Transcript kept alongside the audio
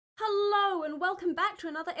Hello and welcome back to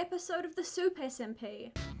another episode of the Soup SMP.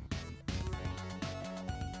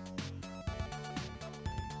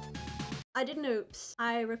 I did an oops.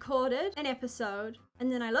 I recorded an episode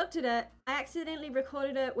and then I looked at it. I accidentally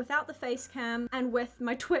recorded it without the face cam and with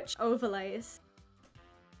my Twitch overlays.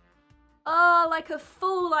 Oh, like a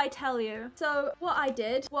fool, I tell you. So what I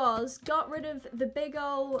did was got rid of the big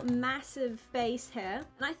old massive base here,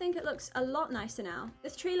 and I think it looks a lot nicer now.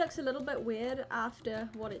 This tree looks a little bit weird after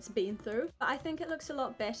what it's been through, but I think it looks a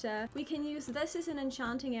lot better. We can use this as an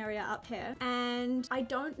enchanting area up here, and I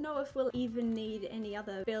don't know if we'll even need any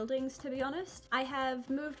other buildings, to be honest. I have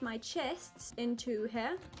moved my chests into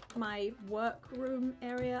here, my workroom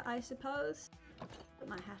area, I suppose. Put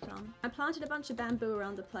my hat on. I planted a bunch of bamboo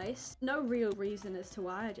around the place. No real reason as to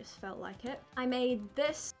why, I just felt like it. I made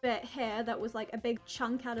this bit here that was like a big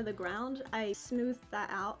chunk out of the ground. I smoothed that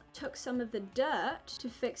out, took some of the dirt to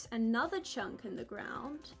fix another chunk in the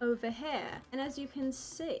ground over here. And as you can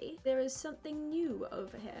see, there is something new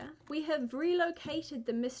over here. We have relocated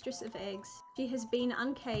the mistress of eggs. She has been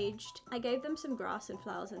uncaged. I gave them some grass and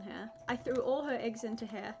flowers in here. I threw all her eggs into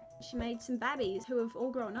here. She made some babbies who have all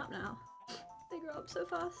grown up now. They grow up so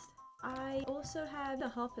fast. I also have the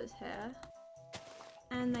hoppers here,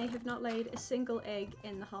 and they have not laid a single egg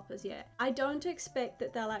in the hoppers yet. I don't expect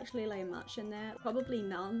that they'll actually lay much in there, probably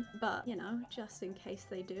none, but you know, just in case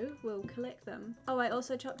they do, we'll collect them. Oh, I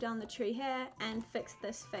also chopped down the tree here and fixed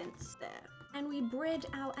this fence there. And we bred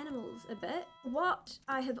our animals a bit. What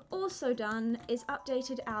I have also done is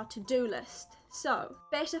updated our to-do list. So,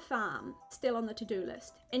 better farm, still on the to-do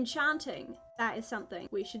list. Enchanting, that is something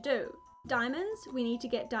we should do. Diamonds, we need to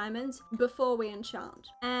get diamonds before we enchant.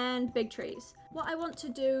 And big trees. What I want to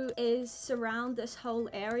do is surround this whole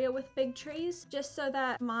area with big trees, just so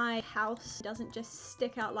that my house doesn't just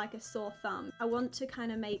stick out like a sore thumb. I want to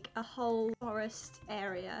kind of make a whole forest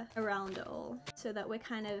area around it all, so that we're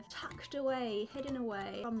kind of tucked away, hidden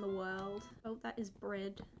away from the world. Oh, that is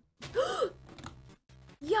bread.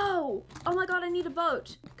 Yo! Oh my god, I need a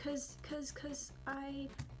boat! Cause I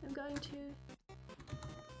am going to...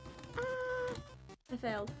 I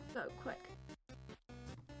failed. Go, quick.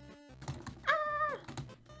 Ah!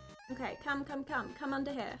 Okay, come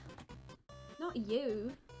under here. Not you.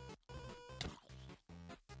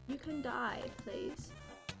 You can die, please.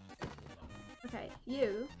 Okay,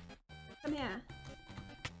 you. Come here.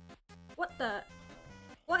 What the?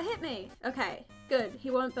 What hit me? Okay, good. He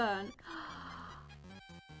won't burn.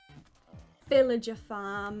 Villager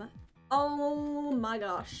farm. Oh my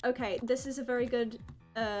gosh. Okay, this is a very good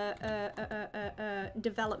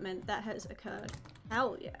development that has occurred.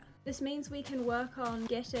 Hell yeah. This means we can work on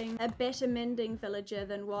getting a better mending villager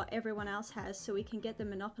than what everyone else has, so we can get the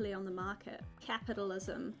monopoly on the market.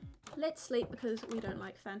 Capitalism. Let's sleep because we don't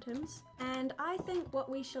like phantoms. And I think what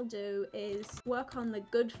we shall do is work on the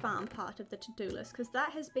good farm part of the to-do list, because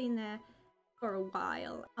that has been there for a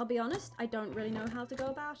while. I'll be honest, I don't really know how to go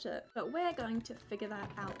about it, but we're going to figure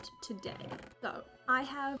that out today. So, I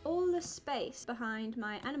have all the space behind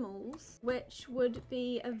my animals, which would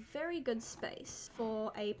be a very good space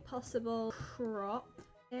for a possible crop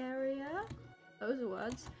area. Those are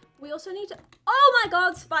words. We also need to— oh my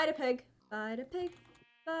god, spider pig! Spider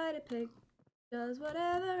pig, does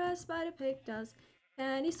whatever a spider pig does.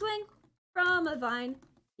 Can he swing from a vine?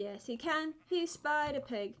 Yes, he can. He's spider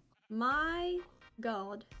pig. My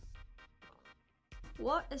god.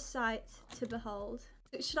 What a sight to behold.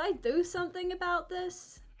 Should I do something about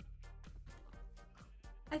this?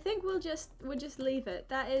 I think we'll just leave it.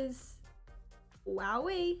 That is...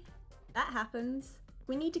 wowee. That happens.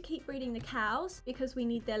 We need to keep breeding the cows because we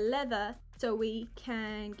need their leather so we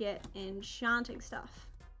can get enchanting stuff.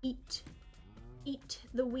 Eat. Eat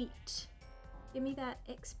the wheat. Give me that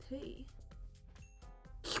XP.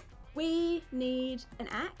 We need an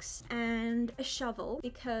axe and a shovel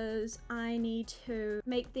because I need to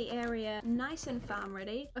make the area nice and farm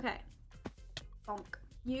ready. Okay. Bonk.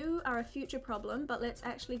 You are a future problem, but let's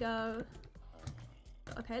actually go...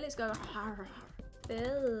 okay, let's go.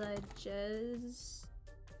 Villages.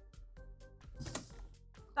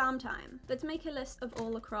 Farm time. Let's make a list of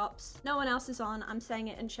all the crops. No one else is on. I'm saying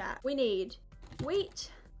it in chat. We need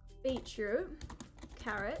wheat, beetroot,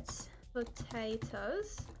 carrots,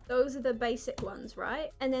 potatoes. Those are the basic ones,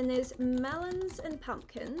 right? And then there's melons and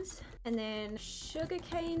pumpkins, and then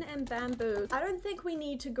sugarcane and bamboo. I don't think we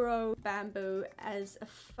need to grow bamboo as a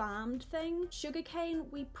farmed thing. Sugarcane,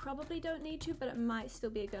 we probably don't need to, but it might still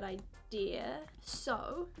be a good idea.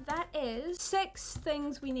 So that is 6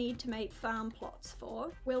 things we need to make farm plots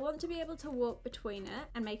for. We'll want to be able to walk between it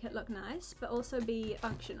and make it look nice, but also be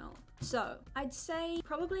functional. So I'd say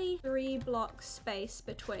probably 3 blocks space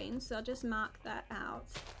between, so I'll just mark that out.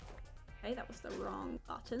 Okay, that was the wrong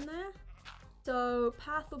button there. So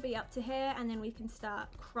path will be up to here, and then we can start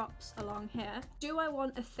crops along here. Do I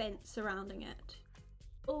want a fence surrounding it?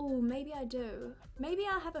 Oh, maybe I do. Maybe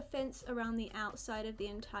I'll have a fence around the outside of the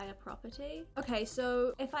entire property. Okay,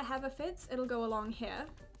 so if I have a fence, it'll go along here.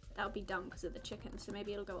 That would be dumb because of the chicken, so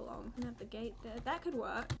maybe it'll go along. And have the gate there. That could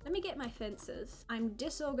work. Let me get my fences. I'm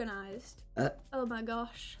disorganized. Oh my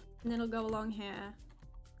gosh. And then it'll go along here.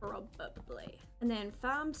 Probably. And then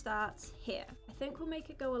farm starts here. I think we'll make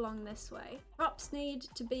it go along this way. Crops need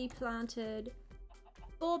to be planted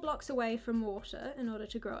 4 blocks away from water in order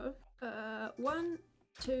to grow. 1,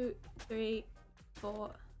 2, 3, 4.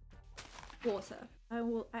 Water. I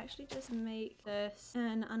will actually just make this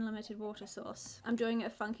an unlimited water source. I'm doing it a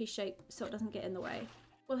funky shape so it doesn't get in the way.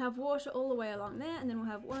 We'll have water all the way along there, and then we'll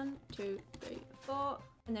have 1, 2, 3, 4,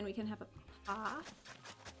 and then we can have a path.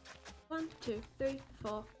 1, 2, 3,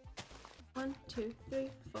 4. 1, 2, 3,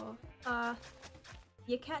 4.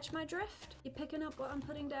 You catch my drift? You picking up what I'm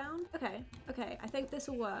putting down? Okay, I think this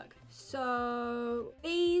will work. So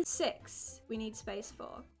these 6 we need space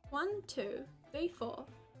for. 1, 2, 3, 4,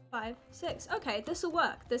 5, 6. Okay, this will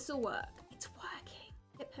work. This will work. It's working.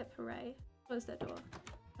 Hip hip hooray. Close that door.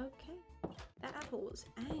 Okay. That apple was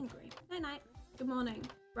angry. Night night. Good morning.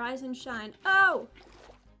 Rise and shine. Oh!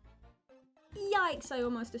 Yikes, I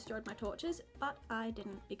almost destroyed my torches, but I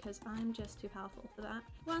didn't because I'm just too powerful for that.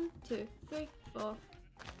 1, 2, 3, 4.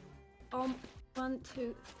 1,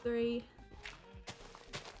 2, 3,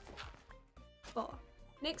 4.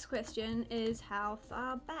 Next question is how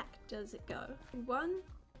far back does it go? 1,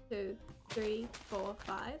 2, 3, 4,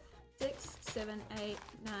 5, 6, 7, 8,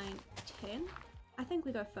 9, 10. I think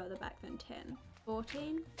we go further back than 10.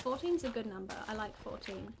 14? 14's a good number. I like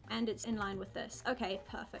 14. And it's in line with this. Okay,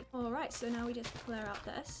 perfect. Alright, so now we just clear out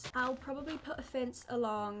this. I'll probably put a fence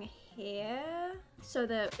along here so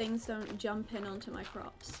that things don't jump in onto my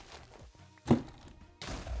crops.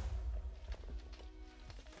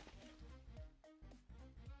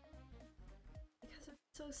 Because I'm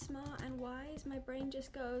so smart and wise, my brain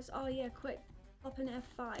just goes, oh yeah, quick, pop an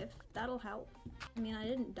F5. That'll help. I mean, I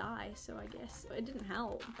didn't die, so I guess it didn't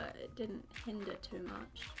help, but it didn't hinder too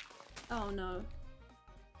much. Oh no.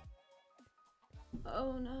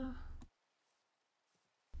 Oh no.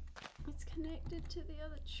 It's connected to the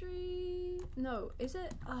other tree. No, is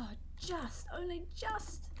it? Oh, just. Only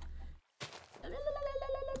just.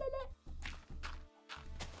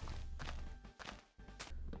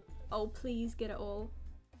 Oh, please get it all.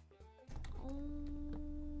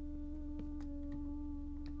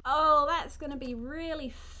 Oh, that's gonna be really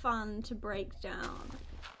fun to break down.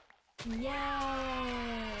 Yay!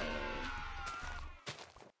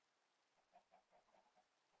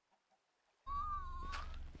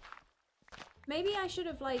 Maybe I should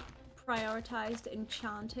have like prioritized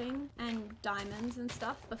enchanting and diamonds and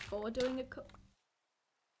stuff before doing a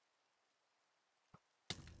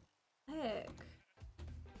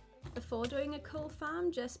before doing a coal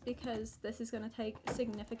farm, just because this is going to take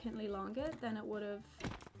significantly longer than it would have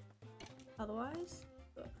otherwise.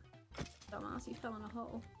 Ugh. Dumbass, you fell in a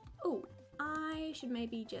hole. Oh, I should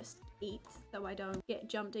maybe just eat so I don't get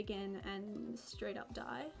jumped again and straight up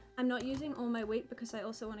die. I'm not using all my wheat because I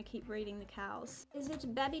also want to keep breeding the cows. Is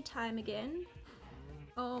it baby time again?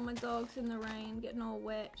 Oh, my dog's in the rain getting all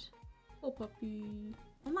wet. Oh, puppy.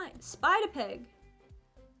 Oh my, Spider Pig!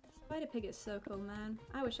 Spider Pig is so cool, man.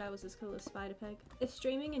 I wish I was as cool as Spider Pig. If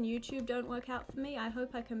streaming and YouTube don't work out for me, I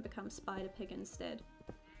hope I can become Spider Pig instead.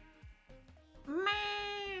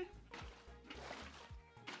 Meh.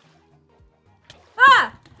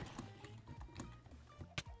 Ah!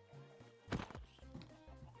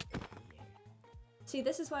 See,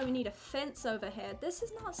 this is why we need a fence over here. This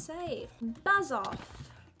is not safe. Buzz off.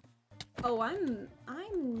 Oh, I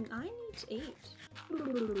need to eat.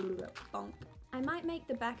 Bonk. I might make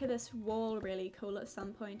the back of this wall really cool at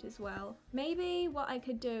some point as well. Maybe what I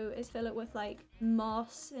could do is fill it with like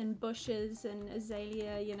moss and bushes and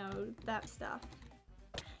azalea, you know, that stuff.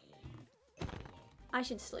 I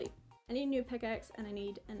should sleep. I need a new pickaxe and I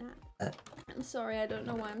need a nap. I'm sorry, I don't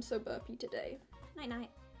know why I'm so burpy today. Night night.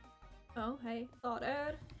 Oh, hey. Thought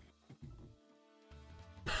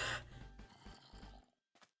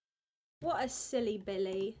What a silly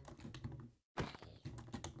Billy.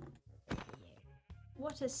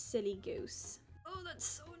 What a silly goose. Oh, that's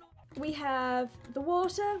so annoying. We have the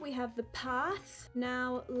water, we have the path.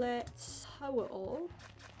 Now let's hoe it all.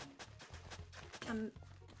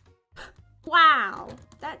 Wow,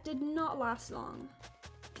 that did not last long.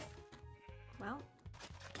 Well,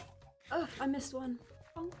 oh, I missed one.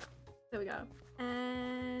 Bonk. There we go.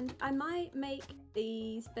 And I might make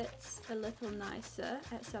these bits a little nicer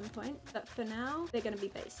at some point, but for now, they're gonna be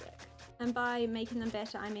basic. And by making them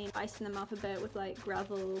better, I mean icing them up a bit with like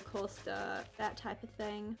gravel, coarse dirt, that type of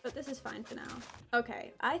thing. But this is fine for now.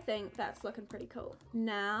 Okay, I think that's looking pretty cool.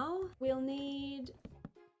 Now we'll need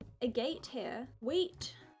a gate here.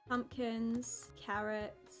 Wheat, pumpkins,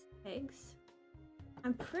 carrots, eggs.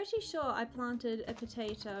 I'm pretty sure I planted a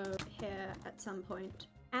potato here at some point.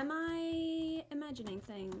 Am I imagining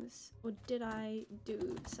things, or did I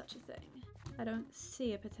do such a thing? I don't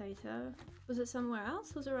see a potato. Was it somewhere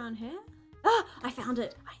else? Was it around here? Ah! I found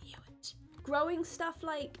it! I knew it! Growing stuff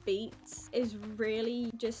like beets is really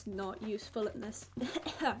just not useful in this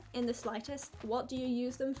in the slightest. What do you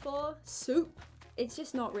use them for? Soup? It's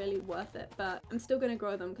just not really worth it, but I'm still gonna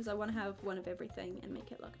grow them because I want to have one of everything and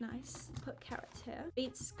make it look nice. Put carrots here.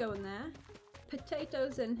 Beets go in there.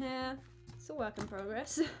 Potatoes in here. It's a work in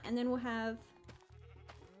progress. And then we'll have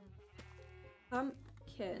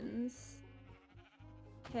pumpkins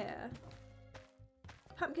here.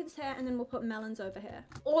 Pumpkins here, and then we'll put melons over here.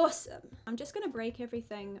 Awesome! I'm just gonna break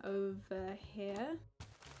everything over here.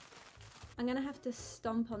 I'm gonna have to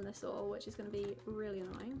stomp on this all, which is gonna be really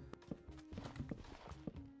annoying.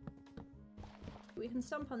 We can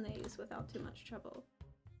stomp on these without too much trouble.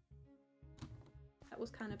 That was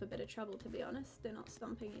kind of a bit of trouble, to be honest. They're not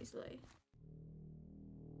stomping easily.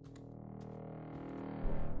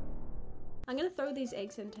 I'm gonna throw these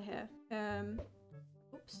eggs into here.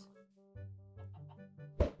 Oops.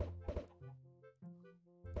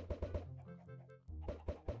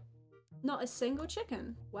 Not a single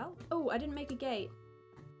chicken. Well, oh, I didn't make a gate.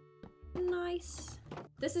 Nice.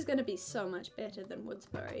 This is gonna be so much better than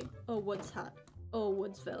Woodsbury, or Woods Hut, or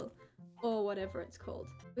Woodsville, or whatever it's called.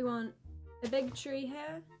 We want a big tree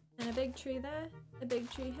here, and a big tree there, a big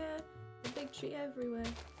tree here, a big tree everywhere.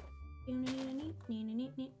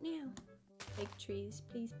 Big trees,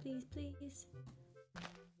 please, please, please.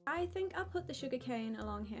 I think I'll put the sugarcane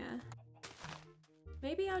along here.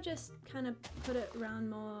 Maybe I'll just kind of put it around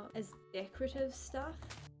more as decorative stuff.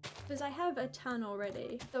 Because I have a ton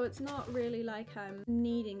already, so it's not really like I'm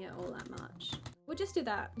needing it all that much. We'll just do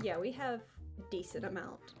that. Yeah, we have a decent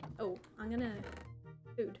amount. Oh, I'm gonna...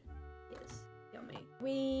 food. Yes, yummy.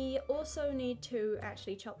 We also need to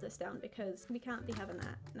actually chop this down because we can't be having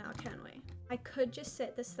that now, can we? I could just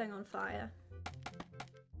set this thing on fire,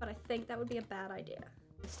 but I think that would be a bad idea.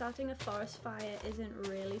 Starting a forest fire isn't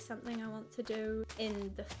really something I want to do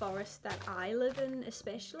in the forest that I live in,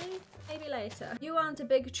 especially. Maybe later. You aren't a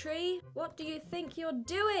big tree? What do you think you're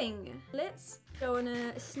doing? Let's go on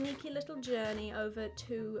a sneaky little journey over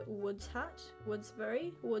to Woods Hut,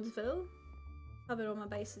 Woodsbury, Woodsville. Covered all my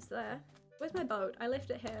bases there. Where's my boat? I left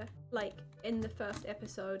it here, like, in the first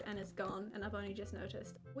episode, and it's gone, and I've only just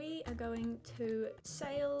noticed. We are going to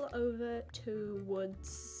sail over to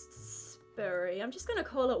Woodsbury. I'm just gonna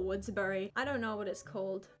call it Woodsbury. I don't know what it's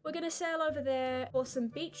called. We're gonna sail over there for some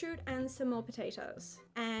beetroot and some more potatoes.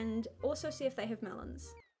 And also see if they have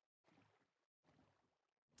melons.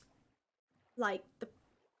 Like the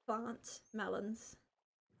plant melons.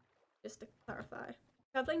 Just to clarify.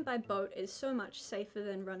 Traveling by boat is so much safer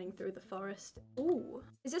than running through the forest. Ooh.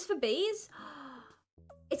 Is this for bees?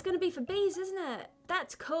 It's gonna be for bees, isn't it?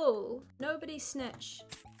 That's cool. Nobody snitch.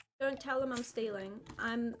 Don't tell them I'm stealing.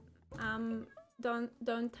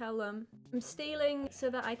 Don't tell them. I'm stealing so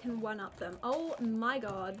that I can one-up them. Oh my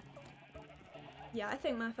god. Yeah, I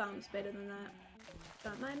think my farm's better than that.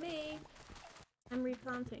 Don't mind me. I'm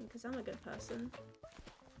replanting because I'm a good person.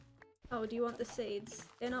 Oh, do you want the seeds?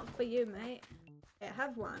 They're not for you, mate. Here,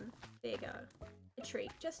 have one. There you go. A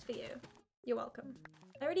treat, just for you. You're welcome.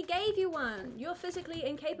 I already gave you one. You're physically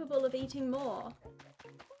incapable of eating more.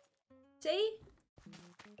 See?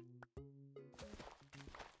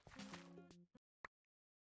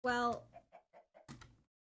 Well,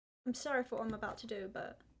 I'm sorry for what I'm about to do,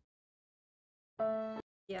 but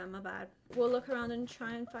yeah, my bad. We'll look around and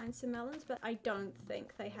try and find some melons, but I don't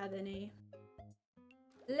think they have any.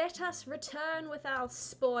 Let us return with our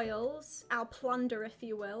spoils, our plunder, if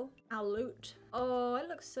you will, our loot. Oh, it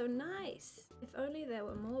looks so nice. If only there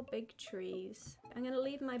were more big trees. I'm gonna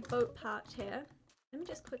leave my boat parked here. Let me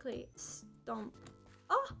just quickly stomp.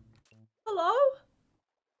 Oh, hello.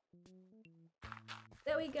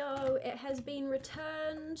 There we go. It has been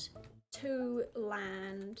returned to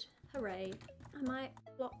land. Hooray. I might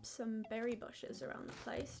plop some berry bushes around the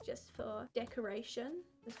place just for decoration.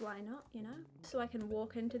 Because why not, you know? So I can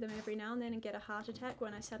walk into them every now and then and get a heart attack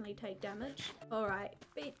when I suddenly take damage. Alright,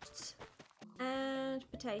 beets and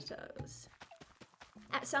potatoes.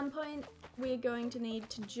 At some point, we're going to need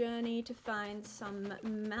to journey to find some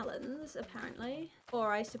melons, apparently.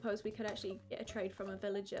 Or I suppose we could actually get a trade from a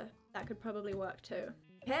villager. That could probably work too.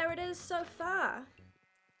 Here it is so far.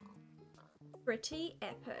 Pretty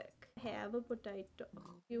epic. Have a potato.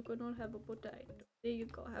 You could not have a potato. There you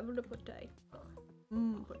go, have a potato.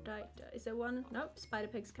 Potato. Is there one? Nope, spider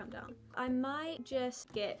pigs come down. I might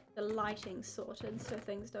just get the lighting sorted so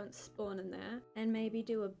things don't spawn in there. And maybe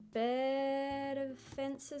do a bed of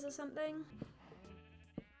fences or something.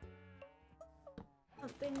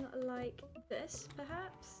 Something like this,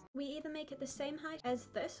 perhaps? We either make it the same height as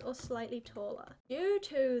this or slightly taller. Due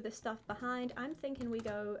to the stuff behind, I'm thinking we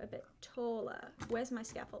go a bit taller. Where's my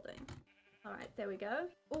scaffolding? Alright, there we go.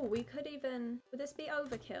 Oh, we could even... Would this be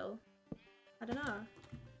overkill? I don't know.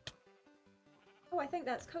 Oh, I think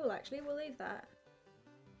that's cool, actually. We'll leave that.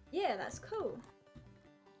 Yeah, that's cool.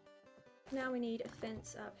 Now we need a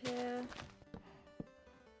fence up here.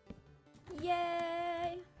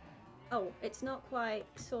 Yay! Oh, it's not quite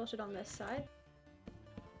sorted on this side.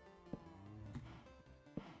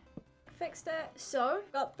 Fixed it. So,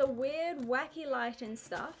 got the weird, wacky lighting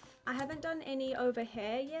stuff. I haven't done any over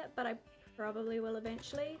here yet, but I probably will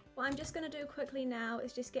eventually. What I'm just gonna do quickly now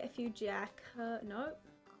is just get a few nope.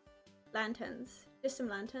 Lanterns. Just some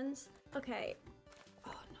lanterns. Okay.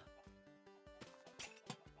 Oh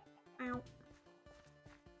no. Ow.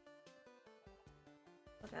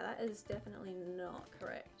 Okay, that is definitely not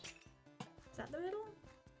correct. Is that the middle?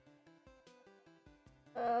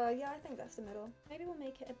 Yeah, I think that's the middle. Maybe we'll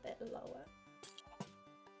make it a bit lower.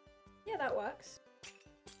 Yeah, that works.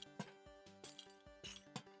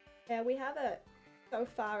 Yeah, we have it. So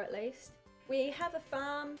far, at least. We have a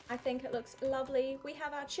farm. I think it looks lovely. We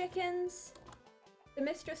have our chickens. The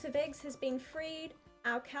mistress of eggs has been freed.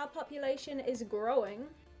 Our cow population is growing.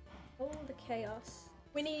 All the chaos.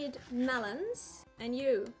 We need melons. And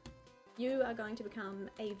you are going to become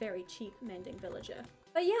a very cheap mending villager.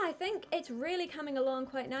 But yeah, I think it's really coming along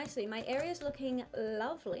quite nicely. My area's looking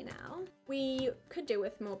lovely now. We could do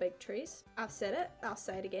with more big trees. I've said it. I'll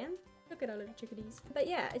say it again. Look at our little chickadees. But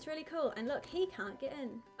yeah, it's really cool. And look, he can't get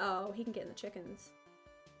in. Oh, he can get in the chickens.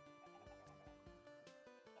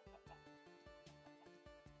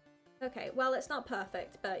 Okay, well, it's not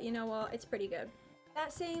perfect, but you know what? It's pretty good.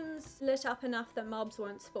 That seems lit up enough that mobs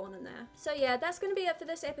won't spawn in there. So yeah, that's going to be it for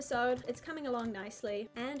this episode. It's coming along nicely,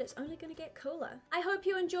 and it's only going to get cooler. I hope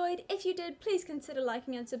you enjoyed. If you did, please consider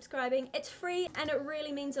liking and subscribing. It's free, and it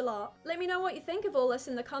really means a lot. Let me know what you think of all this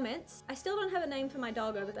in the comments. I still don't have a name for my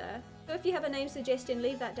dog over there, so if you have a name suggestion,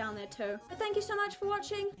 leave that down there too. But thank you so much for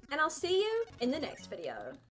watching, and I'll see you in the next video.